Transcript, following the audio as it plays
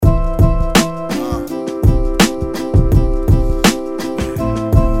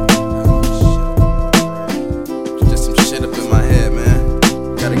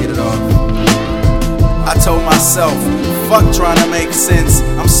make sense.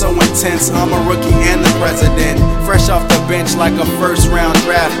 I'm so intense, I'm a rookie and the president. Fresh off the bench like a first round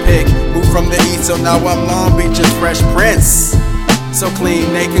draft pick. Moved from the east, so now I'm Long Beach's Fresh Prince. So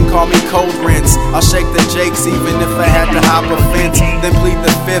clean, they can call me Cold Rinse. I'll shake the jakes even if I had to hop a fence. Then plead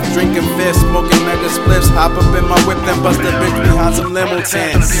the fifth, drinking fifth, smoking mega spliffs. Hop up in my whip, then bust a bitch behind some limo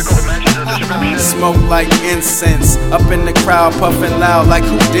tents. Smoke like incense, up in the crowd, puffing loud like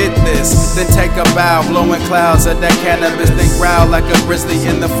who did this? Then take a bow, blowing clouds of that cannabis. Then growl like a grizzly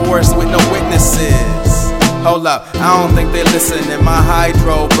in the forest with no witnesses. Hold up, I don't think they listening. My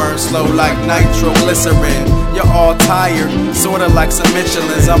hydro burns slow like nitroglycerin. You're all tired, sorta like some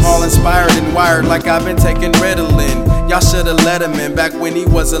Michelins. I'm all inspired and wired like I've been taking Ritalin. Y'all should've let him in back when he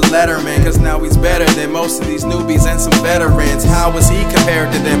was a letterman, cause now he's better than most of these newbies and some veterans. How was he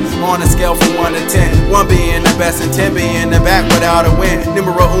compared to them? On a scale from 1 to 10, 1 being the best and 10 being the back without a win.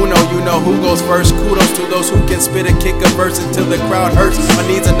 Numero uno, you know who goes first. Kudos to those who can spit a kick a verse until the crowd hurts or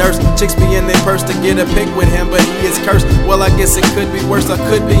needs a nurse. Chicks be in their purse to get a pic with him, but he is cursed. Well, I guess it could be worse. I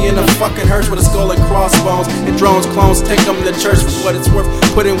could be in a fucking hearse with a skull and crossbones and drones, clones. Take them to church for what it's worth.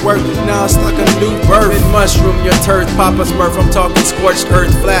 Put in work, now it's like a new birth. In mushroom your turf, Papa Smurf. I'm talking scorched earth,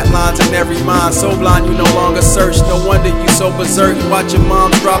 flat lines in every mind. So blind you no longer search. No wonder you so berserk. Watch your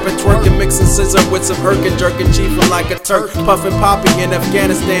mom drop it, twerking, mixing scissor with some Herkin, jerking, chiefing like a Turk. Puffing poppy in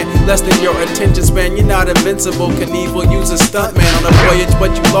Afghanistan, less than your attention span. You're not invincible. Knievel, use a stuntman on a voyage,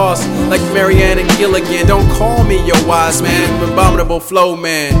 but you lost like Marianne and Gilligan. Don't call me your wise man, abominable flow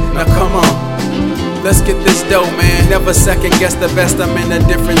man. Now come on, let's get this dough, man. Never second guess the best, I'm in a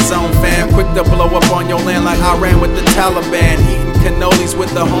different zone, fam. Quick to blow up on your land like I ran with the Taliban. Eating cannolis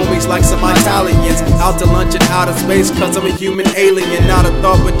with the homies like some Italians. Out to lunch and out of space cause I'm a human alien. Not a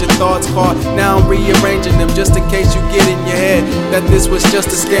thought but your thoughts caught. Now I'm rearranging them just in case you get in your head that this was just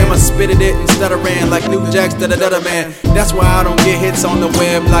a scam. I spitted it instead of ran like New Jack's da-da-da-da man. That's why I don't get hits on the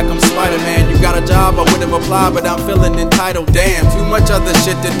web like I'm Spider-Man. You got a job, I would've applied, but I'm feeling entitled. Damn, too much other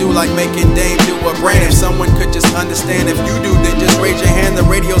shit to do like making Dame do a brand. If someone could just understand, if you do, then just raise your hand. The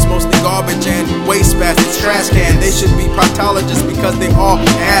radio's mostly garbage and waste baskets, trash can. They should be proctologists because they all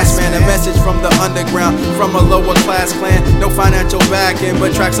ass, man. A message from the underground, from a lower class clan. No financial backing,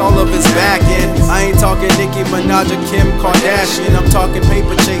 but tracks all of his back end. I ain't talking Nicki Minaj or Kim Kardashian. I'm talking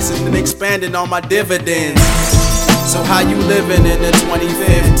paper chasing and expanding on my dividends. So how you living in the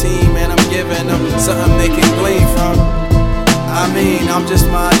 25th?